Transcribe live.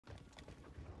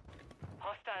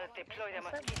Hostiles deploy the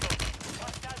mosquito.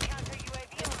 Hostile counter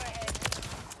UAV overhead.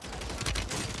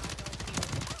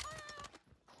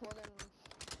 Well then,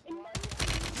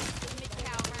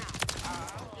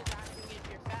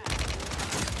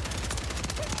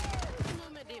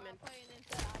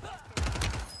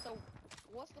 so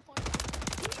what's the point?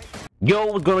 Yo,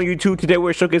 what's going on YouTube? Today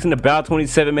we're showcasing the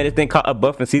BAL-27 minutes thing called a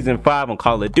buff in Season 5 on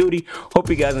Call of Duty. Hope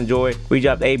you guys enjoy. We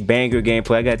dropped a banger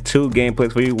gameplay. I got two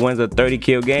gameplays for you. One's a 30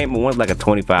 kill game and one's like a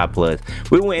 25 plus.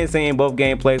 We went insane in both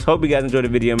gameplays. Hope you guys enjoyed the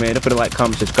video, man. Don't forget to like,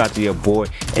 comment, subscribe to your boy.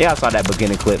 And y'all saw that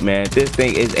beginning clip, man. This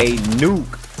thing is a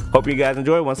nuke. Hope you guys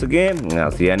enjoy once again. And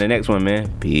I'll see you in the next one,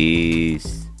 man.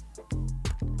 Peace.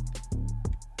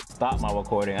 Stop my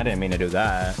recording. I didn't mean to do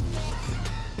that.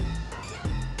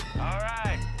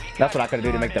 That's what I could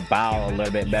do to make the BAL a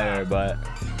little bit better, but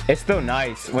it's still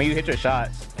nice when you hit your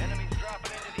shots.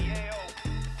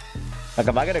 Like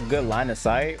if I get a good line of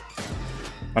sight,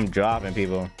 I'm dropping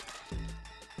people.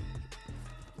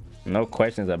 No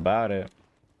questions about it.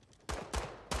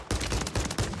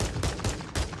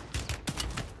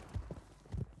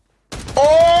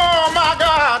 Oh my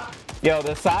God! Yo,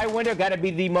 the Sidewinder gotta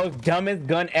be the most dumbest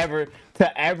gun ever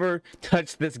to ever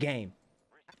touch this game.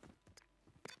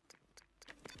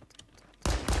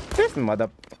 This mother.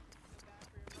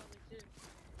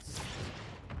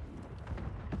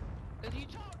 You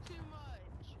talk too much.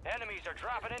 Enemies are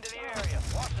dropping into the area.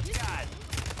 Watch the skies.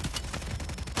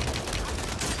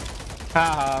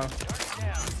 Haha. Turn it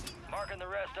down. Marking the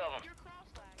rest of them.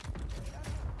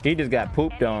 He just got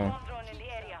pooped on.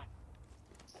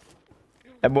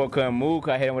 That boy couldn't move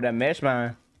cause I hit him with that mesh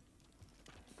mine.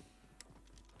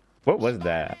 What was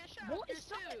that?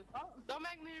 Don't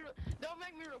make me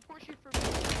report you for.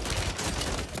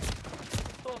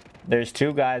 There's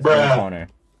two guys in the corner.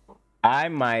 I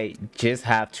might just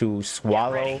have to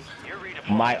swallow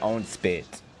my own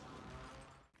spit.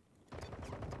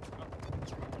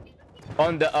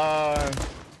 On the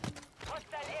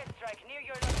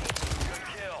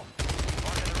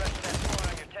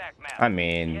I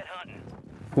mean,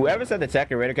 whoever said the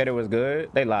tech eradicator was good,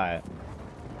 they lied.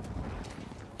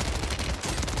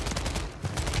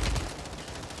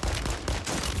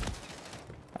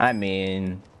 I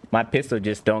mean, my pistol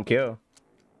just don't kill.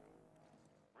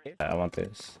 I want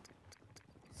this.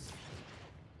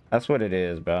 That's what it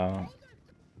is, bro.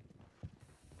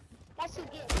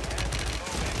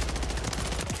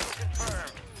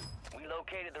 We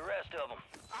located the rest of them.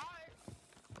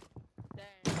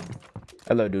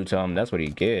 Hello, dude. Tell him that's what he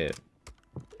get.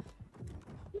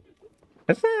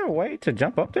 Is there a way to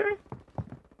jump up there?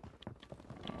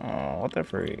 Oh, what the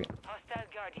freak? Hostile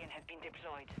Guardian has been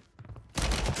deployed.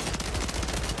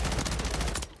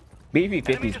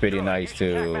 BV-50 is pretty nice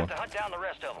too.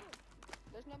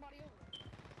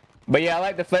 But yeah, I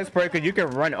like the flex perk because you can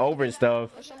run over stuff.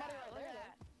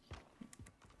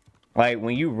 Like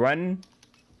when you run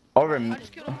over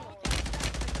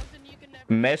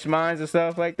mesh mines and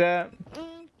stuff like that,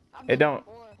 it don't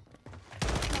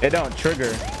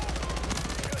trigger.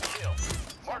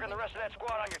 Marking the rest of that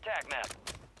squad on your tac map.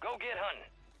 Go get hunting.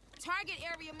 Target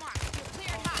area marked. Clear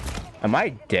hot. Am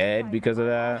I dead because of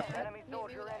that? Enemy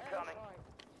soldier incoming.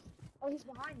 Oh, he's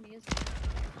behind me.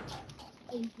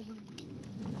 Oh, he's behind me.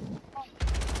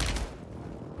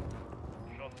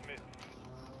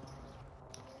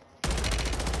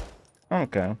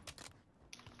 Okay.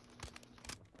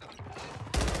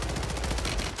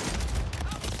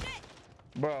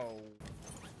 Bro.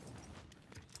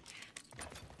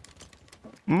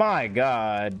 My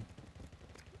God.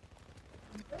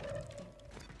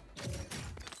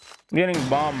 Getting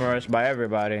bomb rushed by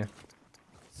everybody.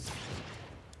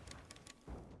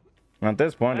 At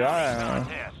this point, I don't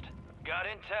know. Got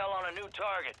intel on a new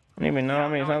target. I don't even know how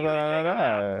many times I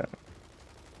died.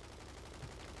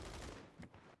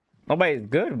 Nobody's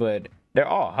good, but they're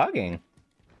all hugging.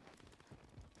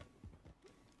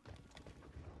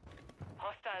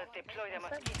 Hostiles deploy the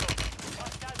mosquito.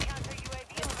 Hostile counter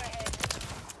UAV overhead.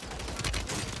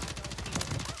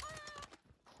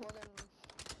 Well then,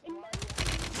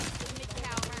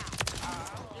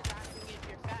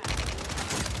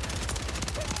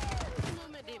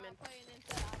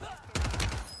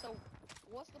 so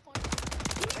what's the point?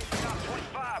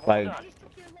 Like,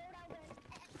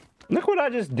 look what I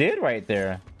just did right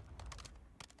there.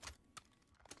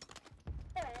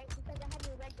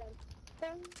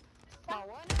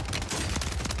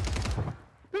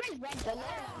 The one I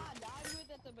died with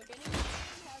at the beginning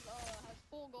has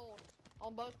full gold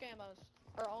on both camos.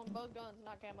 Or on both guns,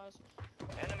 not camos.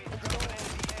 Enemies dropping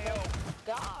into the AO.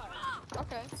 God.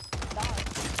 Okay. Die.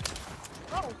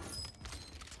 Oh.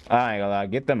 I ain't gonna lie,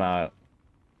 get them out.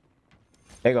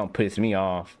 They gonna piss me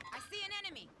off. I see an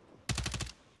enemy.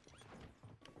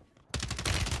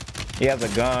 He has a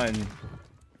gun.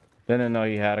 Didn't know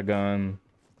he had a gun.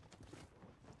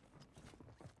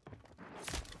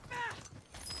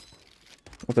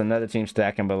 What's another team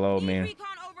stacking below me? Recon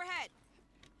overhead.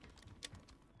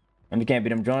 And you can't beat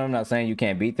them. Join them. I'm not saying you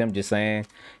can't beat them. Just saying.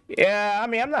 Yeah, I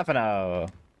mean, I'm not gonna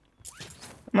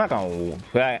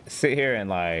sit here and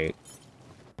like.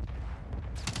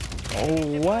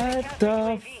 Oh, what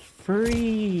the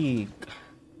freak?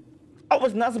 I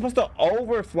was not supposed to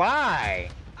overfly.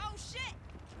 Oh shit!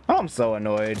 I'm so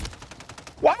annoyed.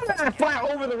 Why did I fly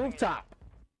over the rooftop?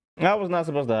 That was not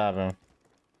supposed to happen.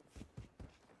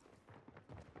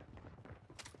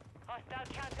 Hostile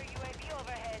counter UAV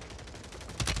overhead.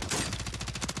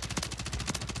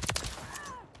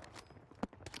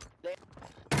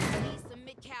 Need some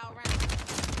mid-cal rounds.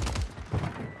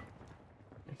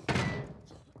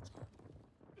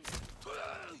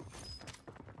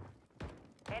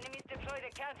 Enemies deployed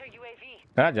a counter UAV.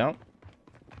 Can I jump?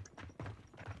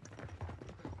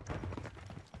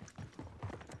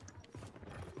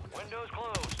 Windows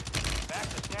closed. Back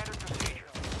to standard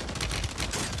procedure.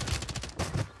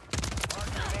 Mark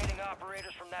the remaining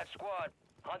operators from that squad.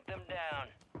 Hunt them down.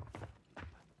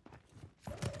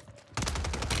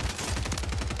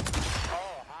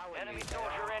 Enemy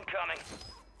soldier incoming.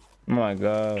 Oh my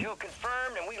god. Kill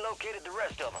confirmed, and we located the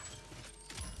rest of them.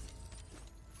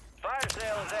 Fire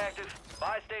sale is active.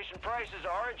 Buy station prices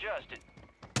are adjusted.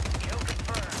 Kill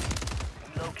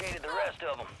confirmed. We located the rest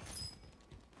of them.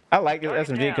 I like this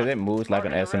SMG because it moves like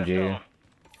an SMG.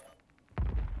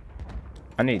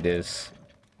 I need this.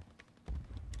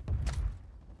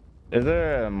 Is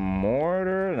there a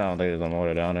mortar? No, I don't think there's a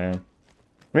mortar down there.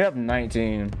 We have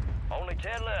 19. Only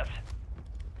 10 left.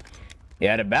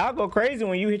 Yeah, the BAL go crazy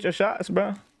when you hit your shots,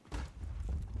 bro.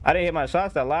 I didn't hit my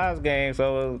shots that last game,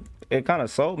 so it kind of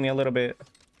sold me a little bit.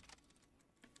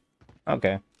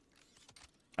 Okay.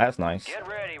 That's nice. Get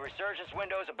ready. Resurgence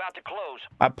window is about to close.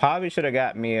 I probably should have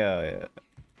got me an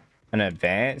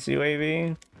advanced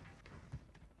UAV.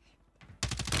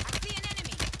 I see an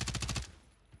enemy.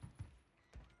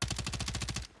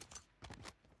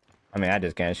 I mean, I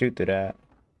just can't shoot through that.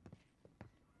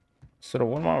 So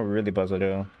what am I really supposed to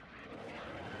do?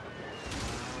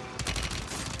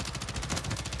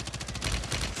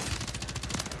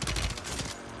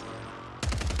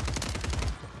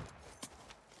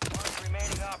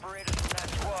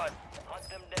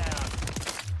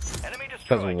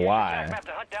 Because why?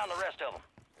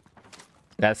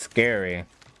 That's scary.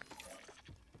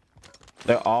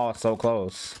 They're all so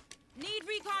close. Need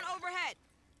recon overhead.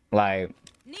 Like,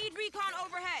 need recon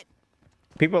overhead.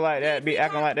 People like that be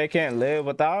acting like they can't live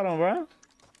without them, bro.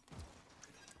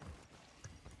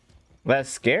 That's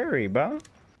scary, bro.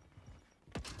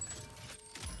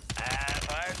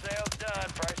 Fire sale's done.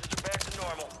 Prices are back to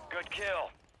normal. Good kill.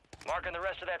 Marking the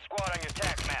rest of that squad on your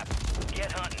tac map.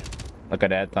 Get hunting. Look at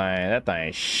that thing. That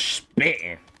thing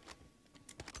spitting.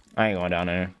 I ain't going down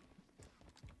there.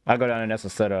 I go down there. That's a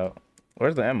setup.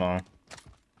 Where's the ammo?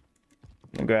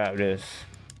 Let me grab this.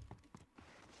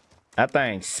 That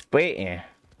thing spitting.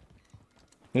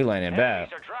 He laying it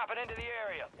back. Enemies are dropping into the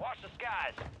area. Watch the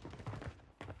skies.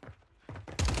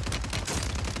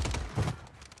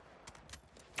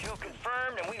 Kill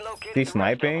confirmed, and we located. Is he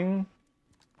sniping?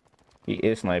 He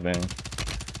is sniping.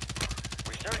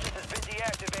 Resurgence has been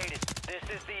deactivated. This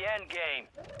is the end game.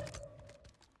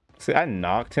 See, I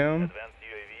knocked him.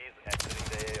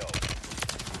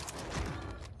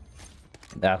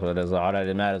 That's what it is. All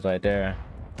that matters right there.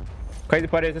 Crazy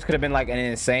part is this could have been like an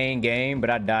insane game, but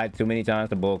I died too many times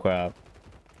to bullcrap.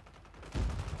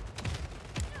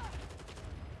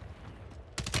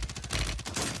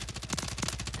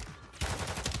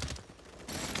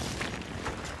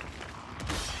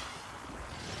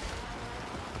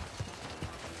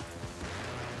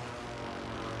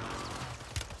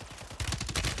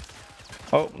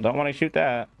 Oh, don't want to shoot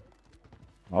that.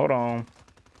 Hold on.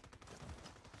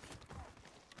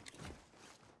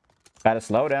 Gotta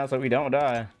slow down so we don't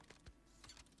die.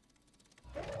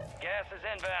 Gas is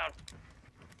inbound.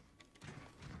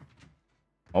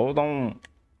 Hold on.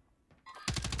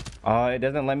 Oh, it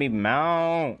doesn't let me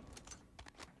mount.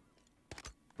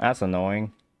 That's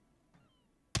annoying.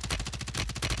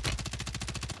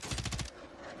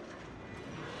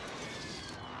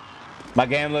 My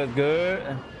game looks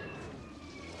good.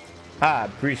 I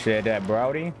appreciate that,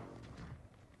 Brody.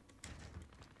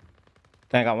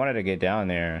 Think I wanted to get down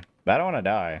there, but I don't want to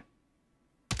die.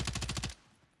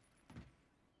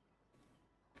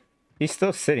 He's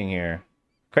still sitting here.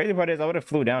 Crazy part is I would have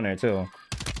flew down there too.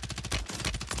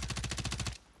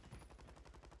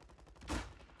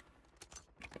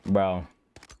 Bro.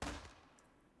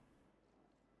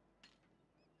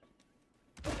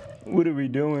 What are we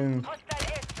doing? Hostile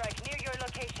airstrike near your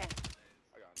location.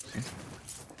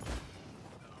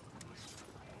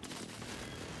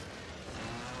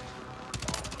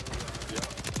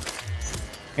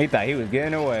 He thought he was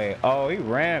getting away. Oh, he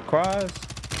ran across.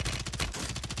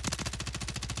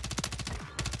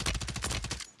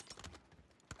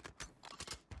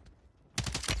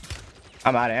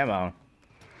 I'm out of ammo.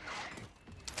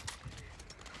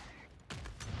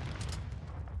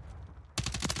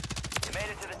 You made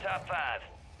it to the top 5.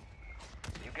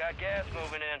 You got gas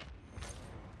moving in.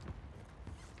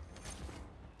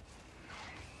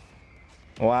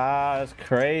 Wow, that's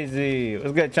crazy.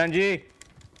 What's good, Chunji?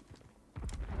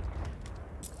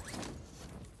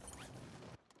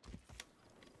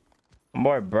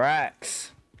 More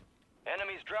Brax.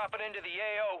 Enemies dropping into the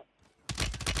AO.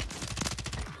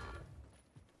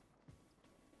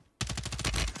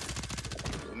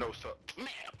 No, sir. Man,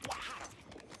 wow.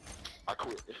 I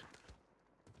quit.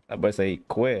 That boy say he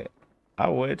quit. I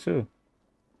would too.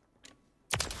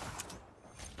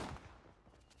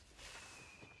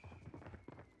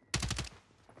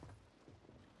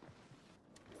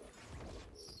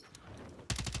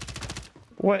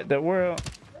 What the world?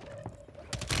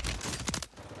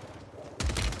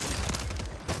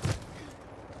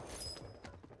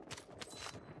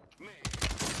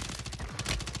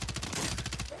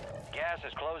 Gas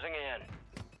is closing in.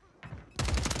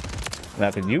 Now,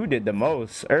 cause you did the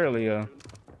most earlier.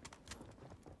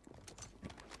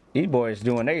 These boys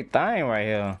doing their thing right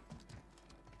here.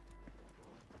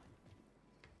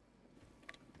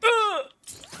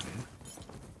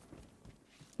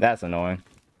 That's annoying.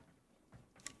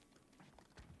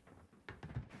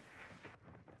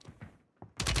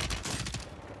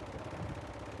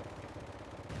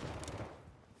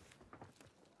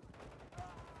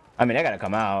 I mean, they gotta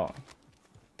come out.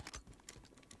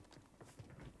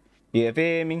 You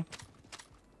feel me?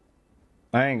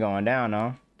 I ain't going down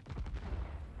though.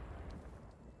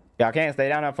 Y'all can't stay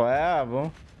down there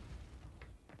forever.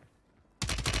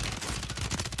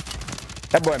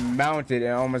 That boy mounted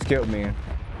and almost killed me.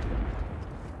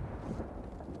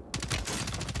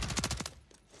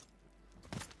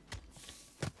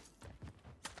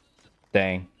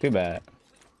 Dang, too bad.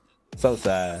 So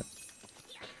sad.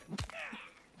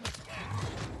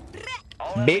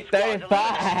 Beat 35.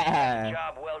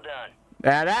 Job well done.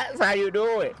 Now that's how you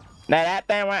do it. Now that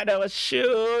thing right there was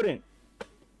shooting.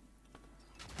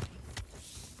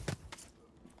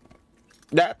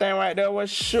 That thing right there was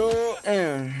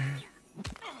shooting.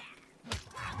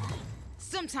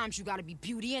 Sometimes you gotta be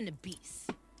Beauty and the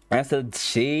Beast. That's a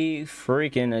G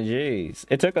freaking a G's.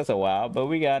 It took us a while, but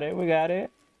we got it. We got it.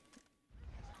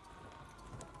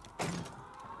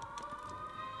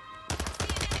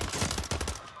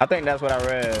 I think that's what I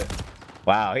read.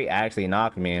 Wow, he actually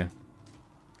knocked me.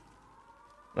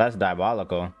 That's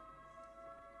diabolical.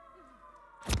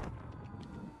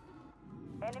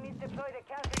 Enemies deployed a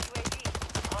counter UAV.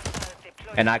 Hostiles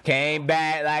deployed. And I came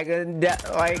back like a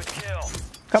Good kill.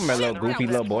 come here, little goofy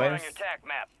little boy. On your attack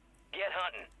map. Get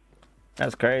hunting.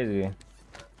 That's crazy.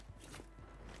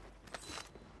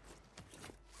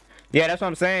 Yeah, that's what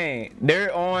I'm saying.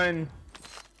 They're on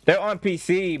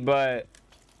PC, but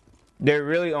they're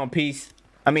really on PC.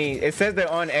 I mean, it says they're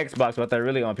on Xbox, but they're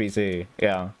really on PC.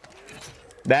 Yeah.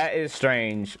 That is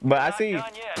strange. But I see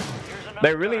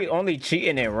they're really only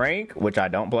cheating in rank, which I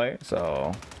don't play,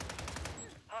 so.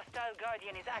 Hostile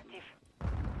Guardian is active.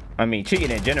 I mean,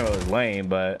 cheating in general is lame,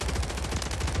 but.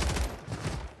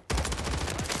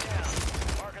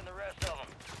 Marking the rest of them.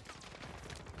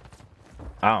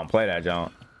 I don't play that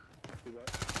junk.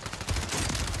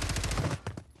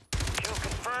 Kill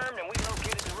confirmed, and we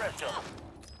located the rest of them.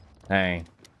 Dang.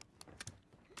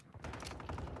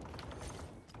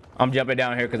 I'm jumping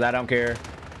down here because I don't care.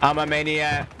 I'm a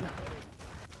maniac.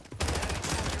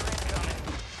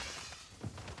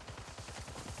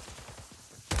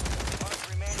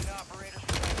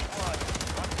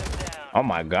 Oh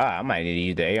my god, I might need to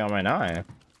use the AR right now. Good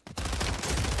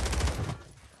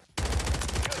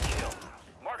kill.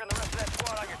 Marking the rest of that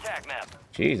squad on your attack map.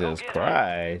 Jesus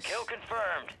Christ. Kill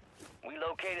confirmed. We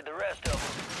located the rest of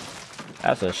them.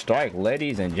 That's a strike,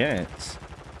 ladies and gents.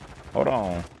 Hold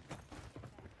on.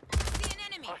 See an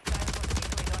enemy.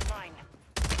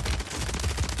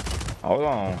 Hold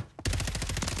on.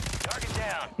 Target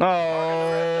down.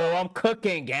 No, I'm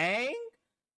cooking, gang.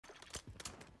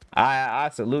 I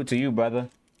salute to you, brother.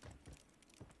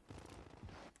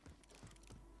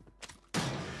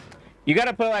 You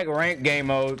gotta put like ranked game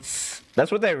modes.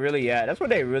 That's what they really That's what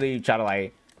they really try to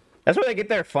like. That's where they get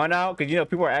their fun out, because you know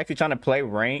people are actually trying to play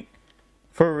rank.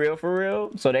 For real, for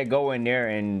real. So they go in there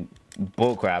and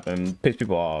bullcrap and piss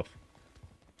people off.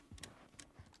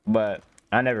 But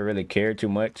I never really cared too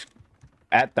much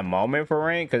at the moment for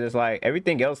rank, because it's like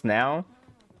everything else now.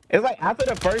 It's like after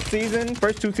the first season,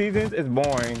 first 2 seasons, it's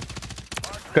boring.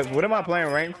 Because what am I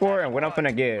playing rank for and what I'm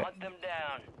finna get? Hunt them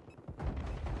down.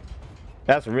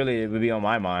 That's really, it would be on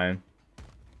my mind.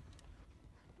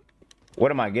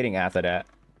 What am I getting after that?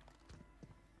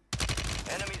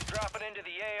 Enemies dropping into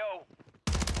the AO.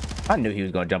 I knew he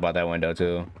was gonna jump out that window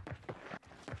too.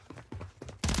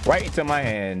 Right into my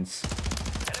hands.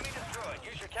 Enemy destroyed.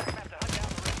 Use your tech map to hunt down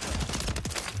the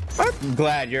rest of them. I'm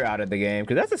glad you're out of the game,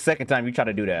 because that's the second time you try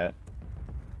to do that.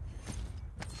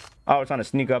 I was trying to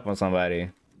sneak up on somebody.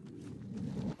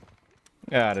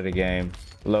 Get out of the game,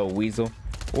 little weasel.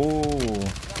 Ooh,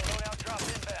 Loadout dropped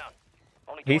inbound.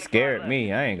 Only he 25 scared left.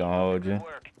 me. I ain't gonna hold you. Good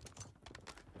work.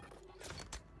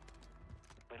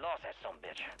 We lost that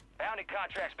sumbitch. Bounty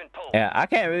contract's been pulled. Yeah, I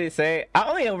can't really say. I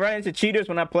only run into cheaters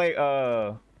when I play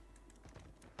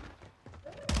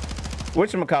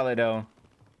whatchamacallit though.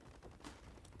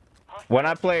 When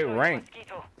I play ranked.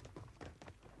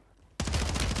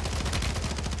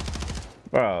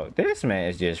 Bro, this man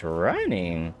is just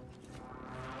running.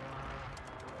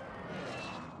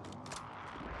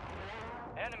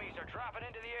 Enemies are dropping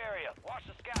into the area. Watch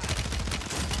the sky.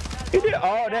 He did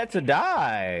all that to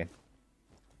die.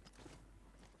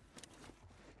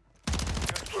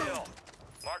 Good kill.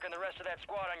 Marking the rest of that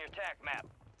squad on your tac map.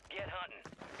 Get hunting.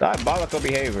 Diabolical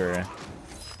behavior.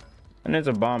 And there's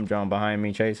a bomb drone behind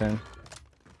me chasing.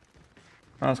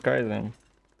 That's crazy.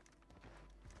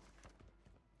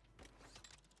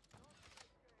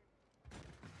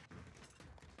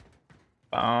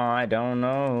 I don't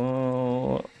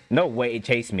know. No way it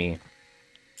chased me.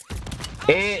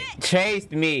 It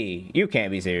chased me. You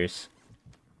can't be serious.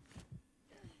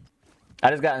 I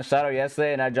just got in Shadow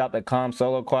yesterday and I dropped a calm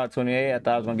solo quad 28. I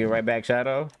thought I was gonna get right back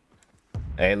Shadow.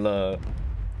 Hey, look.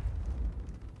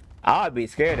 I would be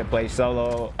scared to play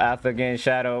solo after getting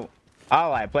Shadow. I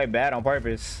like play bad on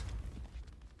purpose.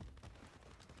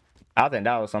 I think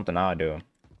that was something I'll do.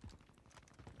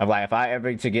 I'm like, if I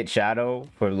ever to get Shadow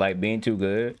for like being too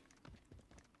good,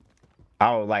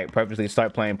 I would like purposely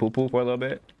start playing poo poo for a little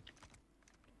bit.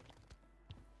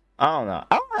 I don't know.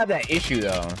 I don't have that issue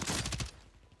though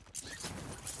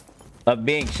of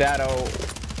being Shadow.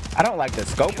 I don't like the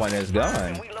scope on this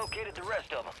gun. We located the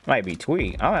rest of them. Might be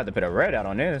tweak. I don't have to put a red out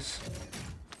on this.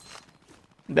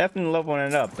 Definitely leveling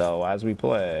it up though as we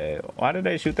play. Why did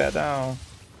they shoot that down?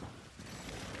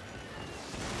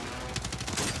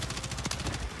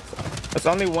 It's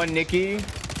only one Nikki.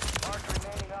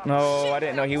 No, I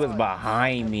didn't know he was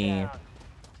behind me.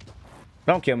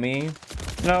 Don't kill me.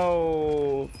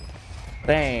 No.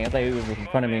 Dang, I thought he was in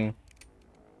front of me.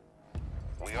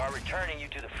 We are returning you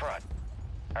to the front.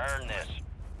 Earn this.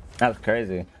 That's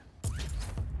crazy.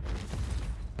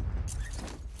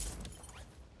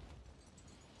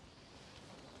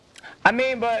 I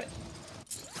mean, but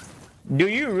do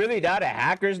you really die to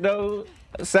hackers though,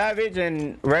 Savage,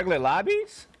 in regular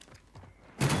lobbies?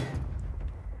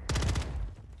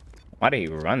 Why did he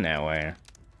run that way?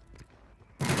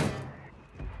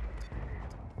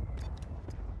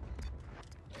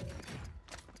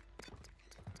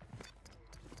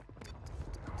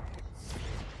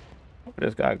 Where'd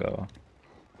this guy go?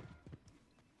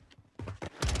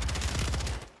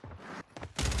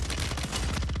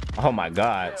 Oh my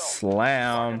god,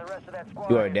 Slam.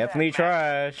 You are definitely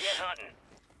trash.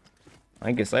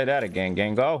 I can say that again,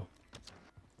 gang. Go.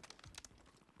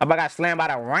 I got slammed by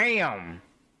the ram.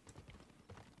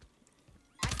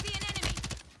 I see an enemy.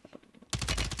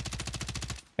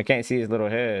 I can't see his little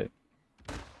head.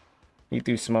 He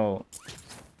threw smoke.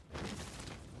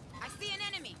 I see an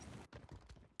enemy.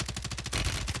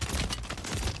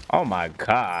 Oh my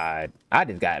god. I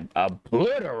just got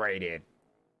obliterated.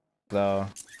 So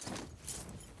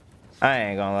I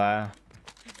ain't gonna lie.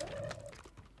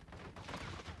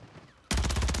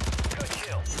 Good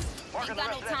kill. Marking the got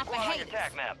rest no of that time for squad on your haters.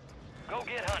 tac map. Go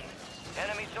get hunting.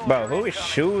 Enemy soldier Bro, who is incoming.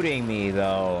 shooting me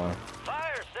though?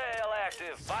 Fire sale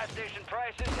active. Buy station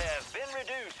prices have been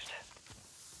reduced.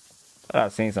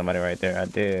 I've seen somebody right there. I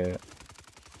did.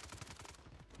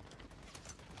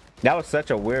 That was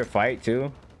such a weird fight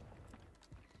too.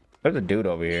 There's a dude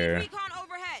over here. Recon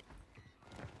overhead.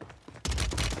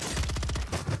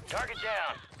 Target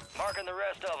down. Marking the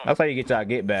rest of them. That's how you get y'all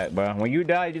get back, bro. When you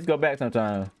die, you just go back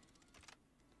sometimes.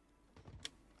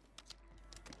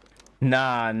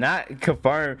 Nah, not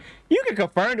confirm. You can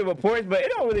confirm the reports, but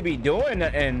it don't really be doing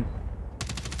nothing.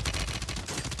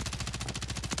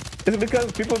 It's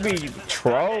because people be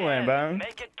trolling, bro.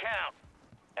 Make it count.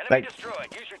 Enemy Like, destroyed.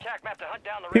 Use your tac map to hunt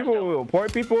down the rest people of them. will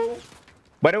report people,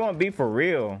 but it won't be for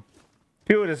real.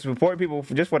 People just report people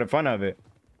just for the fun of it.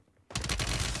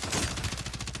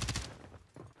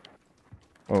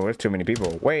 Oh, there's too many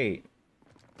people. Wait.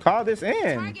 Call this in.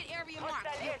 Target area marked.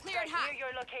 You're cleared hot. Near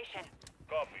your location.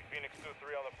 Copy. Phoenix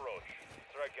 2-3 on approach.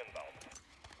 Strike inbound.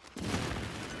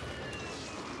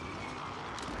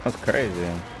 That's crazy. You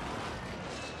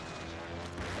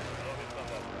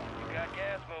got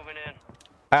gas moving in.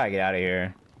 I gotta get out of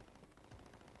here.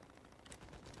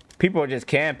 People are just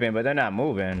camping, but they're not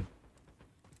moving.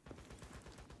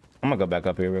 I'm gonna go back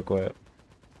up here real quick.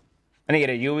 I need to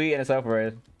get a UE and a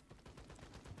self-res.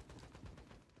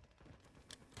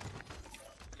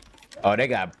 Oh, they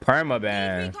got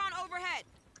permaban. Recon overhead.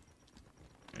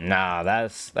 Nah,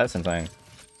 that's insane.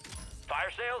 Fire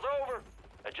sales over.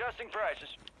 Adjusting prices.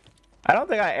 I don't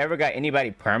think I ever got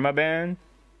anybody permaban.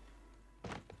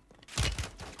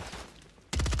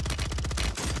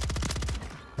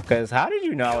 Cause how did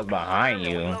you know I was behind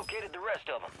you? Located the rest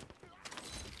of them.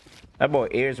 That boy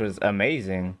ears was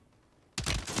amazing.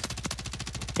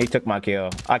 He took my kill.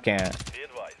 I can't. Be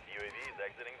advised, UAV is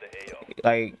exiting the AO.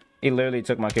 Like, he literally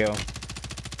took my kill.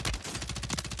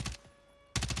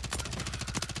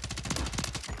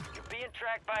 You're being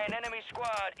tracked by an enemy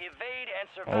squad. Evade and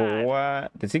survive.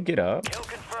 What? Does he get up? Kill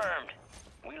confirmed.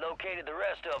 We located the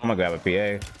rest of I'm them. gonna grab a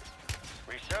PA.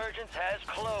 Resurgence has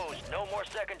closed. No more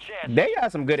second chance. They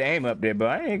got some good aim up there, but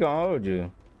I ain't gonna hold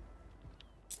you.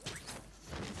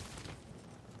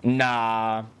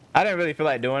 Nah, I didn't really feel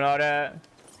like doing all that.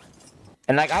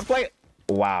 And like I play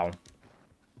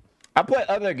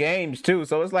other games too,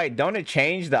 so it's like, don't it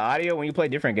change the audio when you play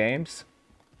different games?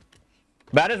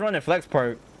 But I just run the flex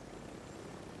perk.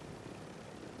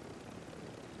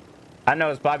 I know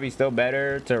it's probably still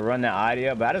better to run the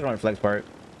audio, but I just run the flex perk.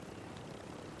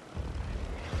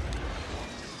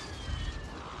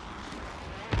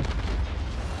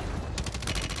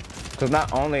 Cause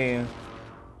not only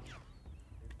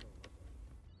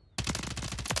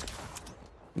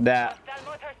that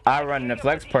I run the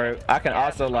flex perk, I can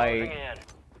also like,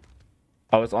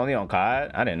 oh, it's only on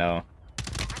COD? I didn't know.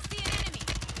 I see an enemy.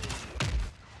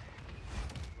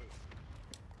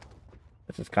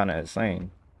 This is kind of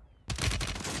insane.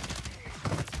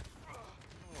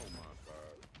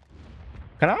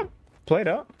 Can I play it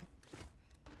up?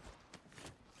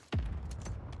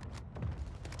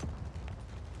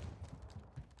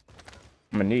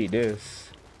 I'm gonna need this.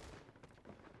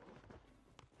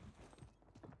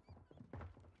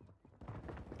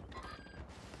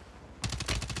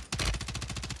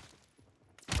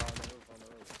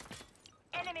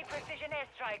 Enemy precision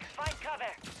airstrike. Find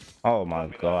cover. Oh my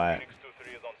god. Phoenix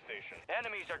 2-3 is on station.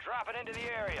 Enemies are dropping into the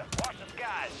area. Watch the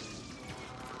skies.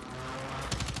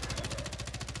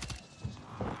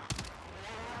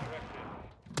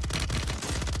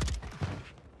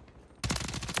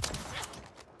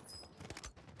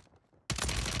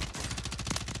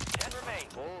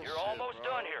 You're almost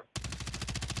done here.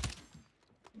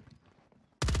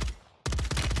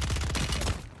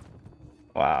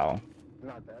 Wow.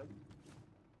 Not bad.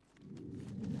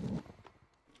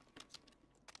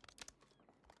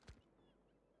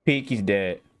 Peek, he's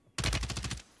dead.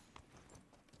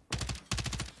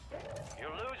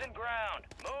 You're losing ground.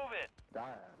 Move it. Die.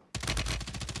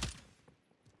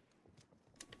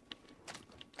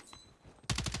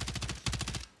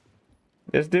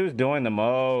 This dude's doing the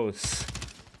most.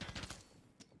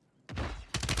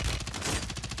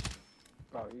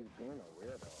 Oh, he's being a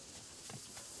weirdo.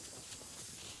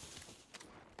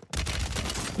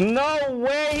 No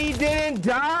way, he didn't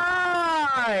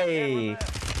die.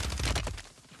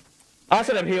 I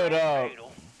should have healed up.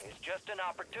 It's just an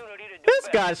opportunity to do This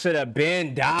better. guy should have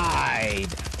been died.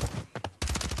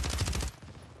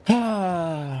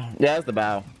 Yeah, that's the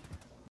BAL.